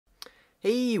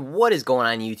Hey, what is going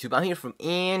on YouTube? I'm here from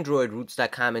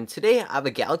AndroidRoots.com, and today I have a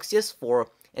Galaxy S4,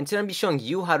 and today I'm going to be showing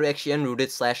you how to actually unroot it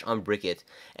 / unbrick it.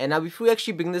 And now before we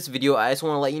actually begin this video, I just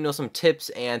want to let you know some tips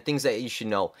and things that you should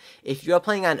know. If you are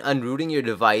planning on unrooting your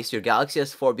device, your Galaxy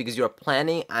S4, because you are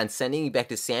planning on sending it back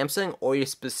to Samsung or your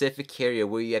specific carrier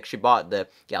where you actually bought the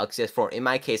Galaxy S4. In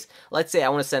my case, let's say I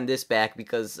want to send this back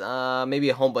because maybe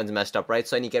a home button's messed up, right?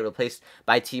 So I need to get replaced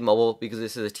by T-Mobile because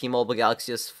this is a T-Mobile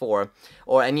Galaxy S4,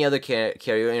 or any other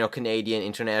carrier, Canadian,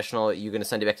 international. You're going to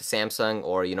send it back to Samsung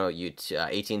or,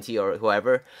 AT&T or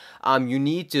whoever. You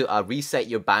need to reset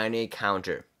your binary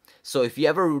counter. So if you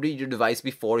ever rooted your device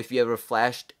before, if you ever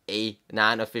flashed a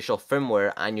non-official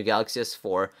firmware on your Galaxy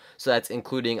S4, so that's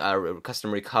including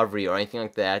custom recovery or anything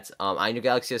like that on your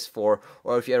Galaxy S4,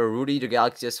 or if you ever rooted your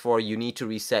Galaxy S4, you need to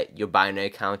reset your binary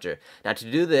counter. Now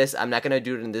to do this, I'm not going to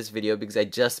do it in this video because I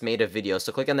just made a video,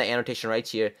 so click on the annotation right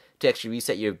here to actually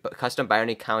reset your custom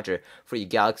binary counter for your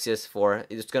Galaxy S4.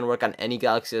 It's going to work on any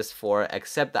Galaxy S4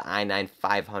 except the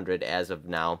i9-500 as of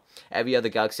now. Every other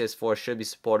Galaxy S4 should be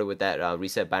supported with that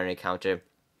reset binary counter.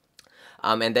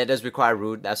 And that does require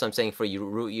root. That's what I'm saying for you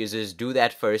root users. Do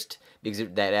that first because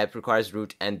that requires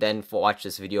root, and then watch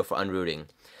this video for unrooting.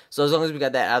 So as long as we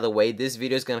got that out of the way, this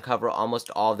video is going to cover almost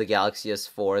all of the Galaxy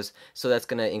S4s. So that's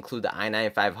going to include the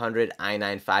i9-500,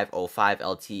 i9-505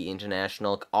 LTE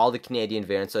International, all the Canadian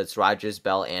variants. So it's Rogers,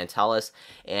 Bell, and Telus,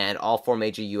 and all four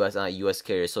major US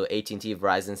carriers. So AT&T,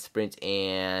 Verizon, Sprint,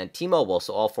 and T-Mobile.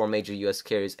 So all four major US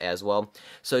carriers as well.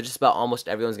 So just about almost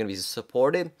everyone's going to be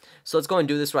supported. So let's go and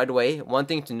do this right away. One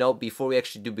thing to note before we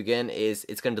actually do begin is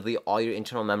it's going to delete all your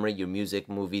internal memory, your music,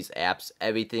 movies, apps,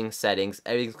 everything, settings,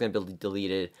 everything's going to be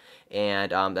deleted,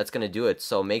 and that's going to do it.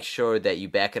 So make sure that you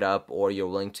back it up or you're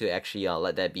willing to actually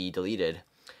let that be deleted.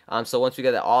 So once we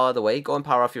get that all out of the way, go and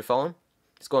power off your phone.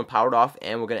 Let's go and power it off,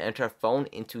 and we're going to enter our phone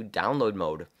into download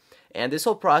mode. And this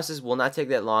whole process will not take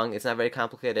that long. It's not very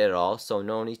complicated at all, so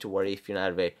no need to worry if you're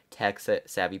not a very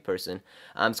tech-savvy person.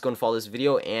 I'm just going to follow this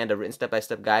video, and a written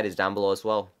step-by-step guide is down below as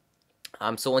well.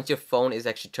 So once your phone is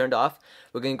actually turned off,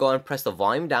 we're going to go and press the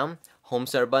volume down, home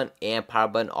center button, and power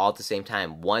button all at the same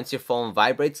time. Once your phone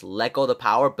vibrates, let go of the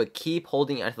power, but keep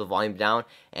holding onto the volume down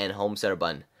and home center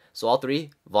button. So all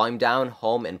three, volume down,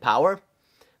 home, and power.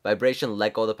 Vibration,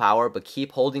 let go of the power, but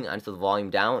keep holding onto the volume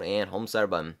down and home center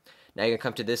button. Now you're going to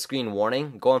come to this screen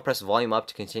warning. Go and press volume up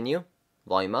to continue.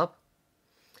 Volume up.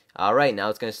 Alright, now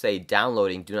it's going to say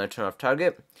downloading. Do not turn off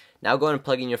target. Now go and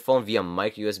plug in your phone via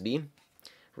micro USB.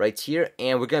 Right here,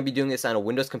 and we're going to be doing this on a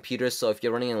Windows computer, so if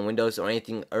you're running on Windows or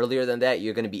anything earlier than that,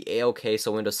 you're going to be A-OK,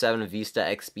 so Windows 7, Vista,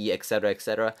 XP, etc.,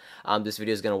 etc. This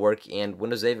video is going to work, and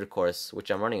Windows 8, of course,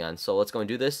 which I'm running on. So let's go and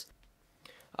do this.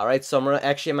 Alright, so I'm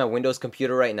actually on my Windows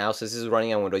computer right now, so this is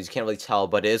running on Windows. You can't really tell,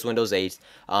 but it is Windows 8. If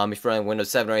you're running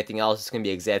Windows 7 or anything else, it's going to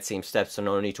be the exact same steps, so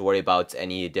no need to worry about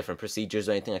any different procedures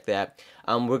or anything like that.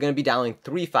 We're going to be downloading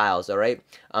 3 files, alright?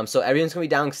 So everyone's going to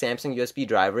be downloading Samsung USB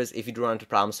drivers if you do run into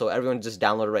problems, so everyone just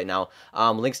download it right now.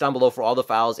 Links down below for all the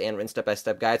files and written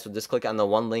step-by-step guide, so just click on the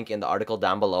one link in the article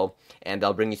down below, and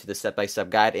they'll bring you to the step-by-step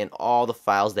guide and all the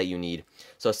files that you need.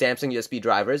 So Samsung USB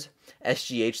drivers,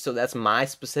 SGH, so that's my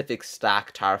specific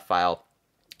stock tar file.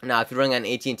 Now, if you're running on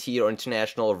AT&T or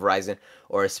International or Verizon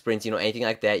or Sprint, anything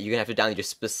like that, you're going to have to download your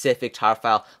specific tar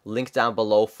file. Link down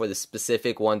below for the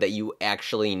specific one that you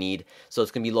actually need. So it's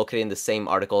going to be located in the same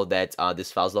article that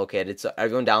this file is located. So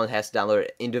everyone has to download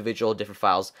individual different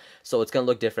files. So it's going to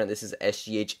look different. This is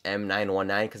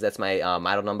SGH-M919 because that's my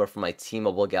model number for my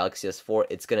T-Mobile Galaxy S4.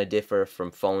 It's going to differ from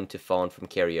phone to phone, from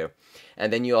carrier.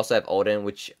 And then you also have Odin,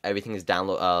 which everything is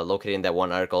located in that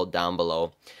one article down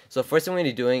below. So first thing we're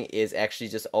going to be doing is actually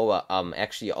just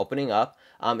actually opening up.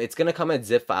 It's going to come as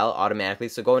zip file automatically,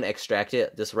 so go and extract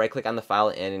it. Just right click on the file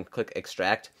and click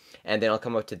extract, and then it'll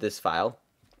come up to this file.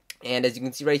 And as you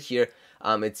can see right here,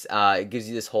 it gives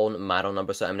you this whole model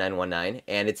number, so M919,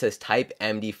 and it says type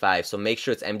MD5, so make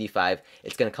sure it's MD5.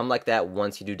 It's going to come like that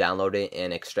once you do download it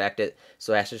and extract it,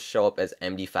 so it has to show up as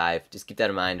MD5. Just keep that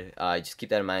in mind. Just keep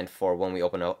that in mind for when we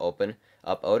open up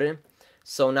Odin.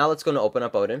 So now let's go to open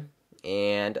up Odin,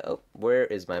 and where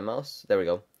is my mouse? There we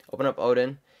go. Open up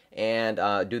Odin, and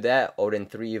do that, Odin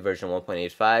 3 version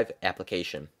 1.85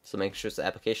 application. So make sure it's the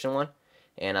application one,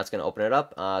 and that's going to open it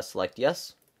up. Select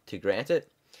yes to grant it.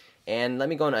 And let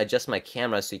me go and adjust my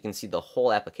camera so you can see the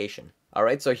whole application.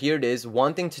 Alright, so here it is.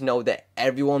 One thing to know that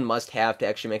everyone must have to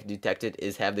actually make it detected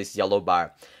is have this yellow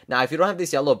bar. Now, if you don't have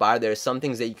this yellow bar, there are some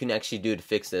things that you can actually do to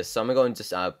fix this. So I'm going to go and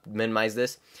just minimize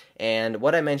this, And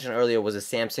what I mentioned earlier was the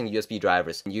Samsung USB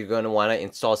drivers. You're going to want to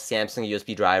install Samsung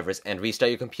USB drivers and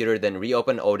restart your computer, then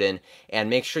reopen Odin,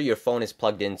 and make sure your phone is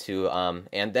plugged into,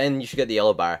 and then you should get the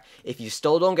yellow bar. If you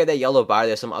still don't get that yellow bar,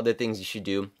 there's some other things you should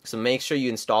do. So make sure you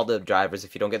install the drivers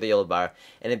if you don't get the yellow bar.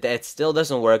 And if that still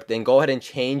doesn't work, then go ahead and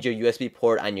change your USB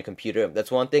port on your computer. That's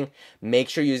one thing. Make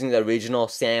sure you're using the original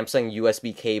Samsung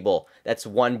USB cable. That's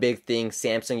one big thing.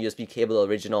 Samsung USB cable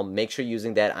original. Make sure you're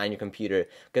using that on your computer,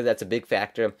 because that's a big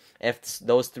factor. If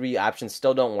those three options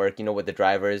still don't work, with the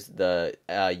drivers, the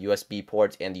USB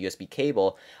ports, and the USB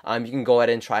cable, you can go ahead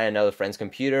and try another friend's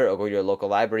computer, or go to your local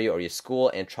library or your school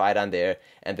and try it on there,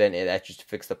 and then that should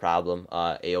fix the problem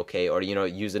a-okay. Or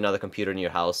use another computer in your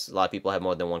house. A lot of people have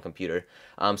more than one computer,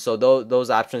 so those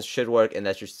options should work, and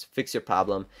that should fix your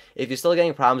problem. If you're still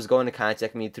getting problems, go and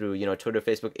contact me through Twitter,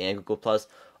 Facebook, and Google+.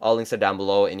 All links are down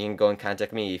below, and you can go and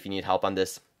contact me if you need help on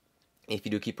this, if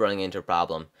you do keep running into a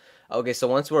problem. Okay, so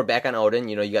once we're back on Odin,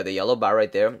 you got the yellow bar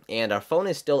right there, and our phone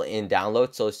is still in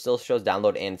download, so it still shows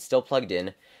download and it's still plugged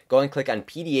in. Go and click on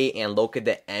PDA and locate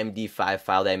the MD5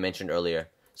 file that I mentioned earlier.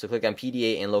 So click on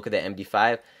PDA and locate the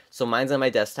MD5. So mine's on my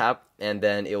desktop, and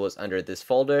then it was under this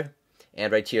folder,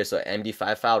 and right here, so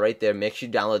MD5 file right there. Make sure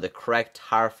you download the correct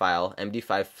tar file,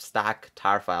 MD5 stock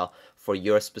tar file for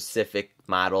your specific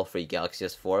model for your Galaxy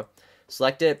S4.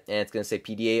 Select it, and it's going to say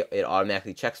PDA. It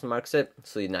automatically check marks it,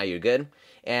 so now you're good.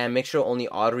 And make sure only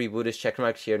auto reboot is check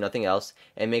marked here, nothing else.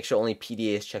 And make sure only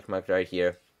PDA is check marked right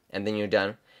here, and then you're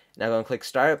done. Now go and click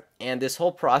start, and this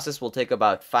whole process will take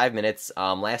about 5 minutes.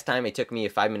 Last time it took me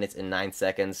 5 minutes and 9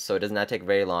 seconds, so it does not take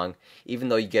very long, even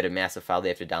though you get a massive file they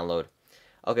have to download.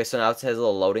 Okay, so now it has a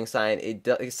little loading sign.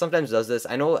 It sometimes does this.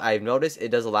 I know I've noticed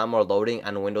it does a lot more loading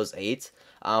on Windows 8.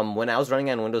 When I was running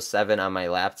on Windows 7 on my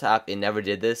laptop, it never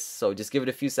did this. So just give it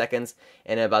a few seconds,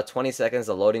 and in about 20 seconds,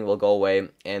 the loading will go away,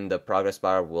 and the progress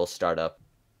bar will start up.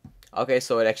 Okay,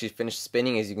 so it actually finished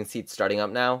spinning. As you can see, it's starting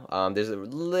up now. There's a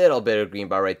little bit of green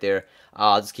bar right there.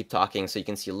 I'll just keep talking so you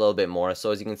can see a little bit more.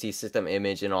 So as you can see, system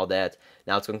image and all that.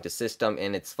 Now it's going to system,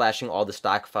 and it's flashing all the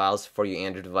stock files for your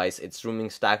Android device. It's removing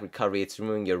stock recovery. It's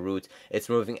removing your root. It's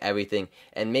removing everything.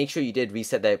 And make sure you did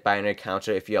reset that binary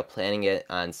counter if you are planning it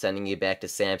on sending it back to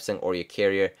Samsung or your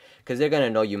carrier, because they're going to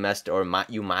know you messed or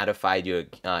you modified your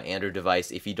Android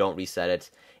device if you don't reset it.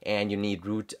 And you need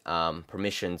root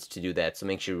permissions to do that, so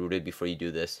make sure you root it before you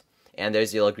do this. And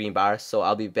there's the yellow green bar, so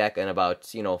I'll be back in about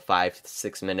 5 to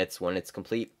 6 minutes when it's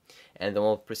complete, and then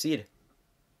we'll proceed.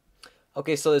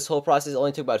 Okay, so this whole process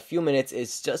only took about a few minutes.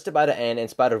 It's just about to end, and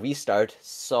it's about to restart.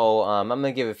 So I'm going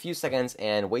to give it a few seconds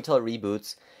and wait till it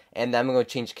reboots, and then I'm going to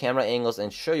change camera angles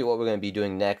and show you what we're going to be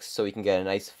doing next, so we can get a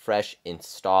nice fresh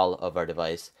install of our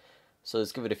device. So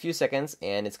let's give it a few seconds,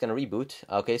 and it's going to reboot.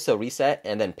 Okay, so reset,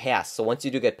 and then pass. So once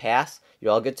you do get pass,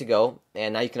 you're all good to go.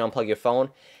 And now you can unplug your phone,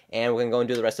 and we're going to go and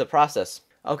do the rest of the process.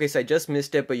 Okay, so I just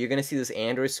missed it, but you're going to see this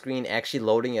Android screen actually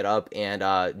loading it up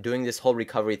and doing this whole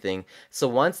recovery thing. So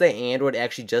once the Android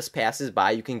actually just passes by,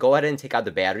 you can go ahead and take out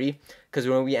the battery, because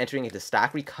we're going to be entering into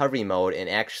stock recovery mode and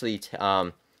actually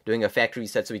doing a factory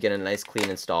reset so we get a nice clean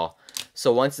install.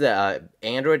 So once the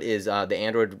Android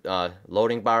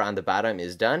loading bar on the bottom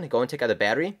is done, go and take out the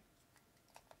battery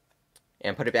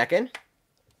and put it back in.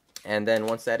 And then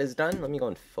once that is done, let me go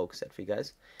and focus that for you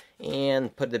guys.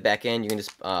 And put it back in. You can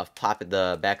just pop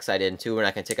the backside in too. We're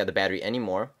not going to take out the battery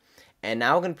anymore. And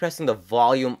now we're going to be pressing the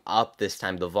volume up this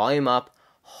time. The volume up,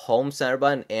 home center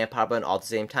button, and power button all at the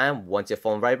same time. Once your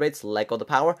phone vibrates, let go of the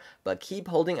power, but keep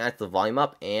holding onto the volume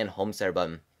up and home center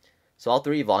button. So all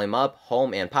three, volume up,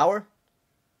 home, and power.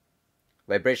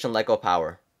 Vibration, let go,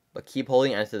 power. But keep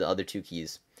holding onto the other two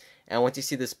keys. And once you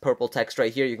see this purple text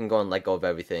right here, you can go and let go of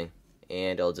everything.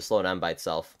 And it'll just slow down by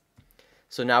itself.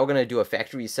 So now we're going to do a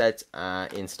factory reset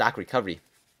in stock recovery.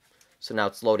 So now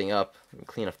it's loading up. Let me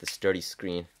clean off this dirty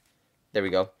screen. There we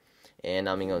go. And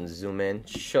now I'm going to zoom in,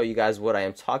 show you guys what I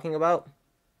am talking about.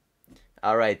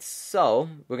 Alright, so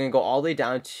we're going to go all the way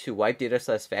down to wipe data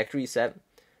 / factory reset.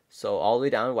 So all the way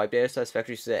down, wipe data /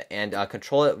 factory reset, and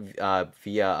control it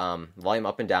via volume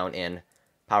up and down and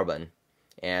power button.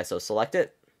 And so select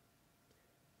it,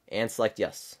 and select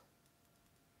yes.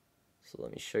 So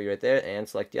let me show you right there, and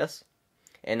select yes.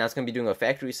 And now it's going to be doing a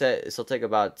factory reset. This will take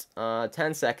about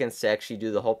 10 seconds to actually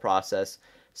do the whole process.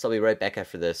 So I'll be right back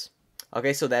after this.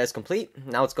 Okay, so that is complete.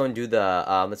 Now let's go and do the,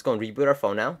 let's go and reboot our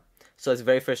phone now. So it's the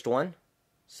very first one.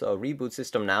 So reboot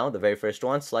system now, the very first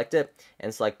one. Select it,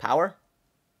 and select power.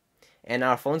 And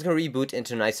our phone's going to reboot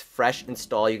into a nice fresh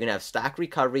install. You're going to have stock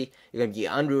recovery. You're going to be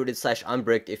unrooted /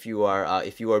 unbricked if you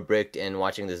are bricked and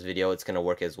watching this video. It's going to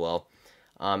work as well.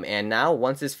 And now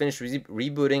once it's finished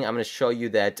rebooting, I'm going to show you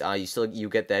that you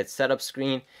get that setup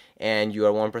screen and you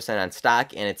are 1% on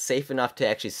stock, and it's safe enough to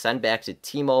actually send back to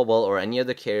T-Mobile or any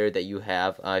other carrier that you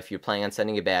have if you're planning on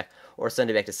sending it back, or send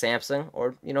it back to Samsung,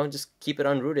 or just keep it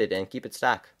unrooted and keep it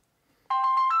stock.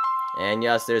 And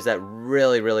yes, there's that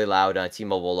really loud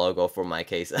T-Mobile logo for my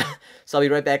case. So I'll be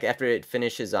right back after it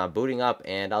finishes booting up,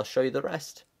 and I'll show you the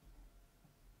rest.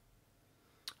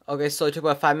 Okay, so it took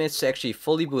about 5 minutes to actually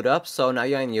fully boot up. So now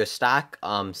you're in your stock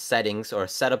settings or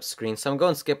setup screen. So I'm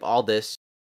going to skip all this.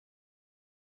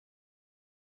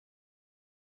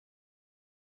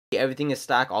 Everything is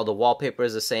stock. All the wallpaper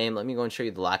is the same. Let me go and show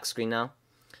you the lock screen now.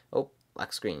 Oh,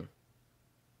 lock screen.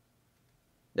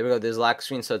 There we go, there's lock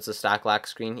screen, so it's a stock lock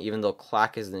screen, even though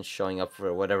clock isn't showing up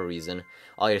for whatever reason.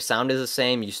 All your sound is the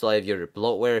same. You still have your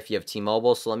bloatware if you have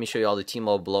T-Mobile. So let me show you all the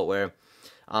T-Mobile bloatware.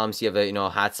 So you have a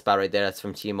hotspot right there, that's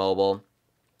from T-Mobile.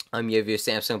 You have your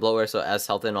Samsung bloatware, so S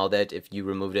Health and all that. If you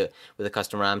removed it with a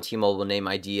custom ROM, T-Mobile name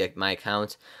ID, my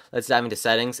account. Let's dive into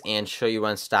settings and show you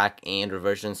run stock and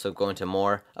reversion. So go into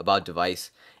more, about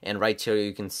device, and right here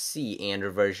you can see and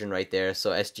reversion right there.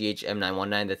 So SGH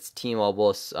M919, that's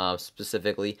T-Mobile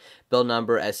specifically. Build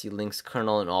number, SE links,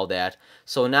 kernel, and all that.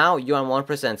 So now you're on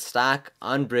 1% stock,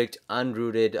 unbricked,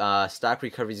 unrooted, stock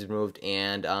recovery is removed,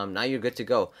 and now you're good to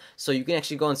go. So you can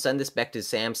actually go and send this back to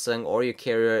Samsung or your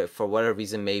carrier for whatever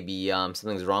reason. Maybe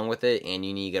something's wrong with it and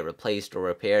you need to get replaced or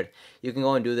repaired. You can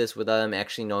go and do this without them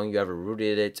actually knowing you ever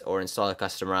rooted it or installed a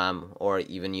custom ROM or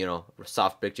even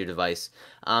soft bricked your device.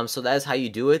 So that is how you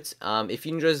do it. If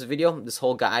you enjoyed this video, this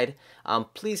whole guide,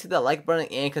 please hit that like button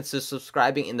and consider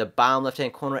subscribing in the bottom left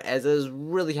hand corner, as it has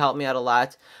really helped me out a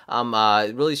lot.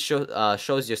 It really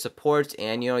shows your support,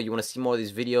 and you want to see more of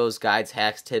these videos, guides,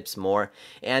 hacks, tips, more.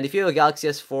 And if you have a Galaxy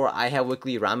S4, I have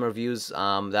weekly ROM reviews that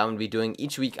I'm going to be doing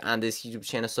each week on this YouTube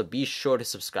channel, so be sure to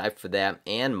subscribe for that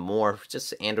and more,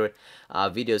 just Android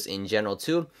videos in general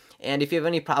too. And if you have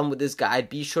any problem with this guide,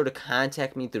 be sure to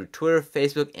contact me through Twitter,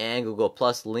 Facebook, and Google+.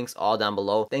 Links all down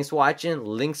below. Thanks for watching.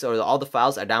 Links, or all the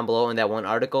files, are down below in that one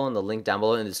article, and the link down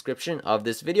below in the description of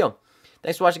this video.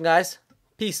 Thanks for watching, guys.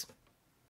 Peace.